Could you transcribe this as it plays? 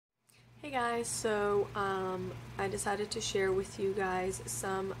Guys, so I decided to share with you guys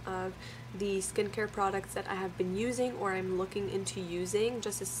some of the skincare products that I have been using or I'm looking into using,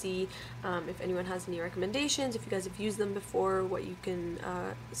 just to see if anyone has any recommendations, if you guys have used them before, what you can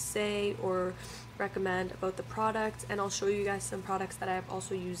say or recommend about the product. And I'll show you guys some products that I have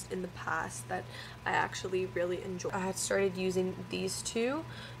also used in the past that I actually really enjoy. I had started using these two.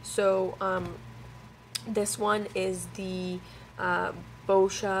 So this one is the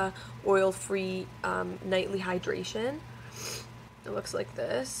Boscia oil-free nightly hydration. It looks like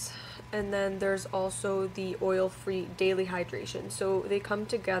this. And then there's also the oil-free daily hydration. So they come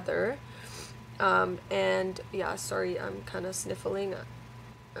together. And yeah, sorry, I'm kind of sniffling.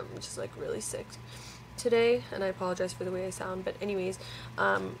 I'm just like really sick today, and I apologize for the way I sound. But anyways,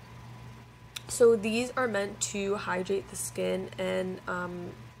 so these are meant to hydrate the skin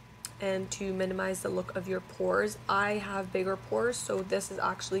and to minimize the look of your pores. I have bigger pores, so this is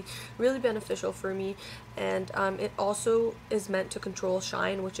actually really beneficial for me. And it also is meant to control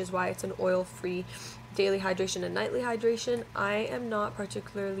shine, which is why it's an oil-free daily hydration and nightly hydration. I am not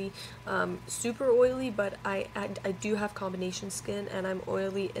particularly super oily, but I do have combination skin, and I'm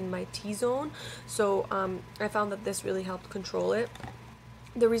oily in my T-zone, so I found that this really helped control it.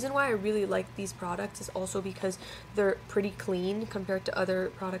 The reason why I really like these products is also because they're pretty clean compared to other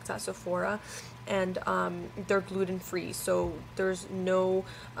products at Sephora, and they're gluten-free, so there's no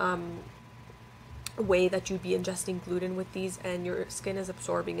way that you'd be ingesting gluten with these, and your skin is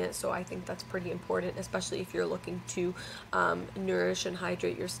absorbing it. So I think that's pretty important, especially if you're looking to nourish and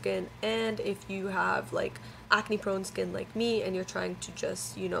hydrate your skin, and if you have like acne prone skin like me and you're trying to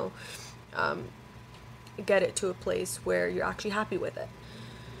just, you know, get it to a place where you're actually happy with it.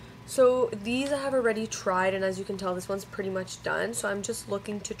 So these I have already tried, and as you can tell, this one's pretty much done. So I'm just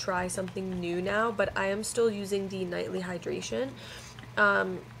looking to try something new now, but I am still using the nightly hydration.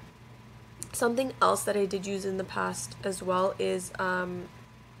 Something else that I did use in the past as well is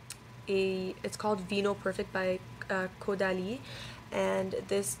it's called Vino Perfect by Caudalie, and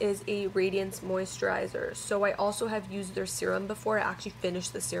this is a radiance moisturizer. So I also have used their serum before. I actually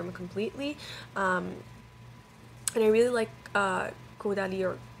finished the serum completely, and I really like Caudalie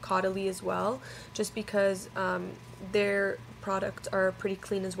or Caudalie as well, just because their products are pretty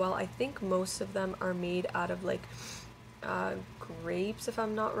clean as well. I think most of them are made out of like grapes, if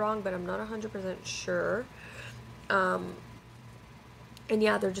I'm not wrong, but I'm not 100% sure. And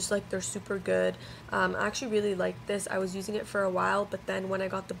yeah, they're just like, they're super good. I actually really like this. I was using it for a while, but then when I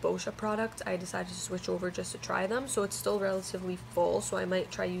got the Boscia product, I decided to switch over just to try them. So it's still relatively full, so I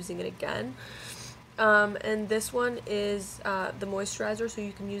might try using it again. And this one is the moisturizer, so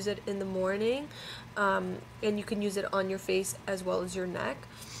you can use it in the morning, and you can use it on your face as well as your neck.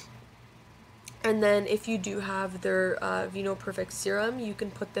 And then if you do have their Vino Perfect serum, you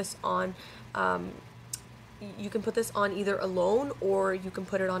can put this on either alone, or you can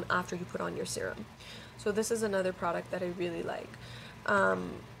put it on after you put on your serum. So this is another product that I really like.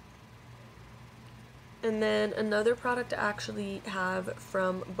 And then another product I actually have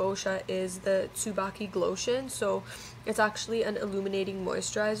from Boscia is the Tsubaki Glotion. So it's actually an illuminating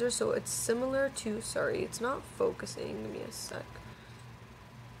moisturizer. So it's similar to, sorry, it's not focusing. Give me a sec.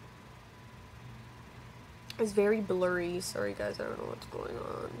 It's very blurry. Sorry guys, I don't know what's going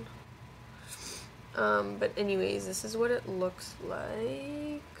on. But anyways, this is what it looks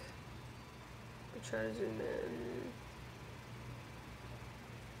like. I'll try to zoom in.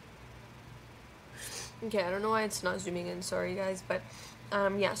 Okay, I don't know why it's not zooming in, sorry guys, but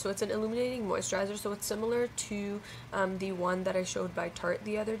yeah, so it's an illuminating moisturizer, so it's similar to the one that I showed by Tarte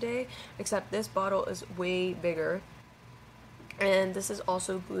the other day, except this bottle is way bigger, and this is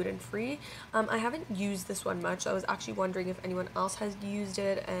also gluten-free. I haven't used this one much, so I was actually wondering if anyone else has used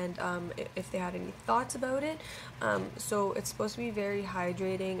it, and if they had any thoughts about it. So it's supposed to be very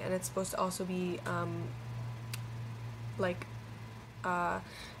hydrating, and it's supposed to also be like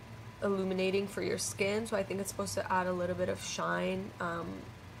illuminating for your skin, so I think it's supposed to add a little bit of shine,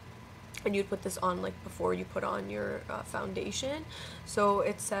 and you'd put this on like before you put on your foundation. So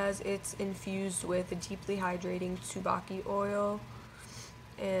it says it's infused with a deeply hydrating Tsubaki oil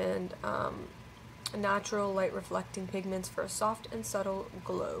and natural light reflecting pigments for a soft and subtle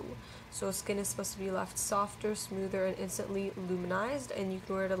glow. So skin is supposed to be left softer, smoother, and instantly luminized, and you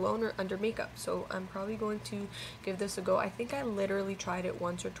can wear it alone or under makeup. So I'm probably going to give this a go. I think I literally tried it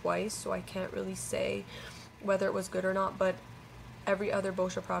once or twice, so I can't really say whether it was good or not, but every other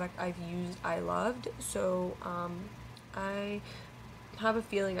Boscia product I've used I loved, so I have a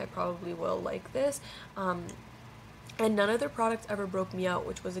feeling I probably will like this. And none of their products ever broke me out,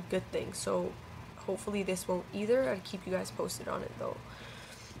 which was a good thing, so hopefully this won't either. I'll keep you guys posted on it though.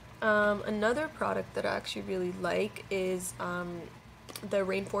 Another product that I actually really like is the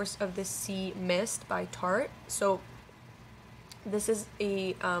Rainforest of the Sea Mist by Tarte. So this is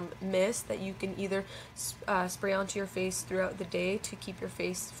a mist that you can either spray onto your face throughout the day to keep your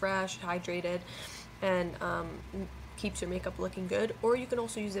face fresh, hydrated, and keeps your makeup looking good, or you can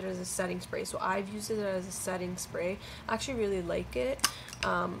also use it as a setting spray. So I've used it as a setting spray. I actually really like it.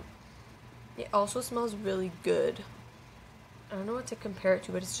 It also smells really good. I don't know what to compare it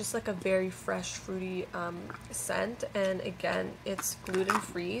to, but it's just like a very fresh, fruity scent, and again, it's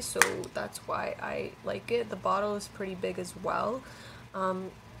gluten-free, so that's why I like it. The bottle is pretty big as well,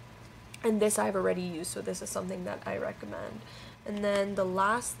 and this I've already used, so this is something that I recommend. And then the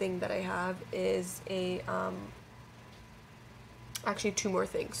last thing that I have is a, actually two more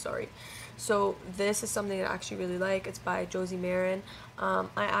things, sorry. So this is something that I actually really like. It's by Josie Marin. I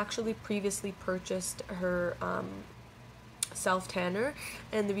actually previously purchased her self tanner,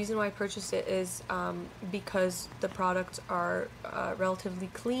 and the reason why I purchased it is because the products are relatively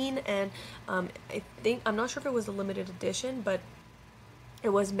clean, and I'm not sure if it was a limited edition, but it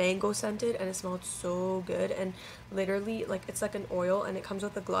was mango scented and it smelled so good, and literally like it's like an oil and it comes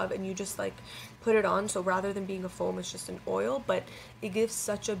with a glove and you just like put it on, so rather than being a foam it's just an oil, but it gives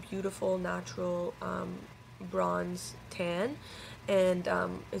such a beautiful natural bronze tan, and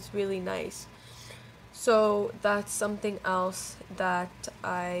it's really nice. So that's something else that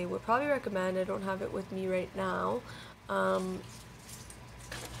I would probably recommend. I don't have it with me right now,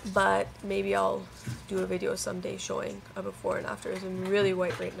 but maybe I'll do a video someday showing a before and after. I'm really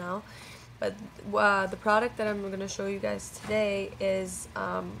white right now, but the product that I'm going to show you guys today is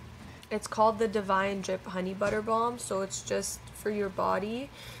it's called the Divine Drip Honey Butter Balm. So it's just for your body,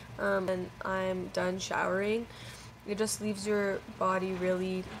 and I'm done showering. It just leaves your body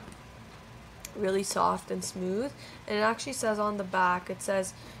really soft and smooth, and it actually says on the back, it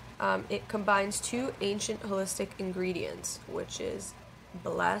says it combines 2 ancient holistic ingredients, which is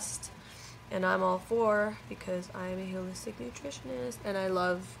blessed, and I'm all for, because I'm a holistic nutritionist and I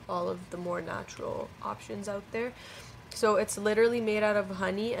love all of the more natural options out there. So it's literally made out of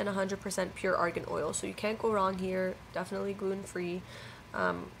honey and 100% pure argan oil, so you can't go wrong here. Definitely gluten-free,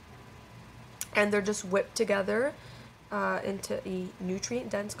 and they're just whipped together into a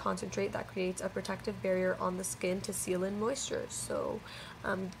nutrient-dense concentrate that creates a protective barrier on the skin to seal in moisture. So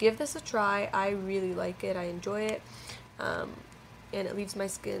give this a try. I really like it. I enjoy it, and it leaves my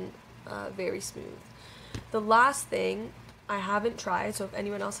skin very smooth. The last thing I haven't tried, so if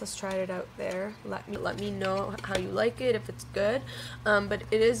anyone else has tried it out there, let me know how you like it, if it's good. But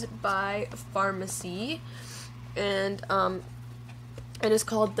it is by Pharmacy, and it's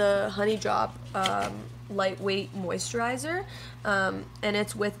called the Honey Drop Lightweight Moisturizer, and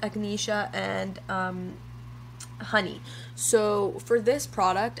it's with echinacea and honey. So for this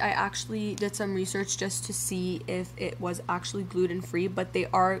product, I actually did some research just to see if it was actually gluten-free, but they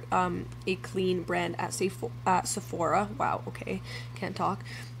are a clean brand at Sephora. Wow, okay, can't talk.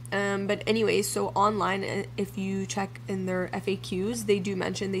 But anyway, so online, if you check in their FAQs, they do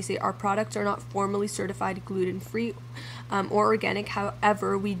mention, they say our products are not formally certified gluten-free or organic.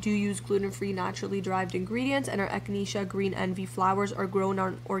 However, we do use gluten-free naturally derived ingredients, and our echinacea green envy flowers are grown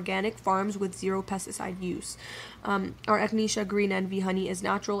on organic farms with 0 pesticide use. Our echinacea green envy honey is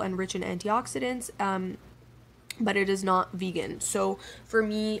natural and rich in antioxidants, but it is not vegan. So for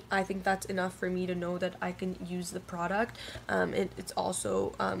me, I think that's enough for me to know that I can use the product. It's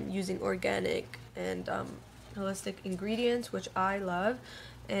also using organic and holistic ingredients, which I love.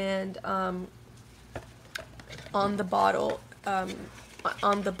 And on the bottle,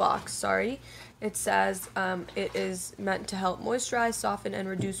 on the box, sorry, it says it is meant to help moisturize, soften, and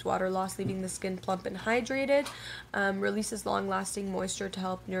reduce water loss, leaving the skin plump and hydrated. Releases long-lasting moisture to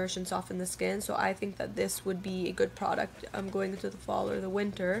help nourish and soften the skin. So I think that this would be a good product going into the fall or the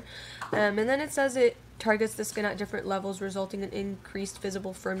winter. And then it says it targets the skin at different levels, resulting in increased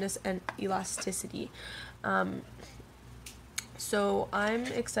visible firmness and elasticity. So I'm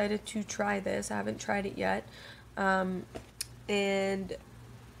excited to try this. I haven't tried it yet. And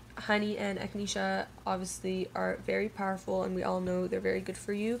honey and echinacea obviously are very powerful, and we all know they're very good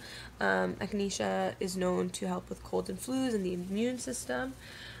for you. Echinacea is known to help with colds and flus and the immune system.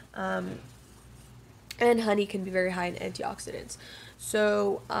 And honey can be very high in antioxidants.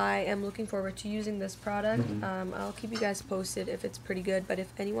 So I am looking forward to using this product. I'll keep you guys posted if it's pretty good, but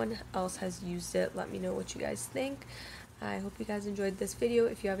if anyone else has used it, let me know what you guys think. I hope you guys enjoyed this video.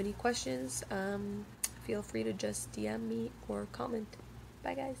 If you have any questions, feel free to just DM me or comment.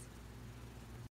 Bye guys.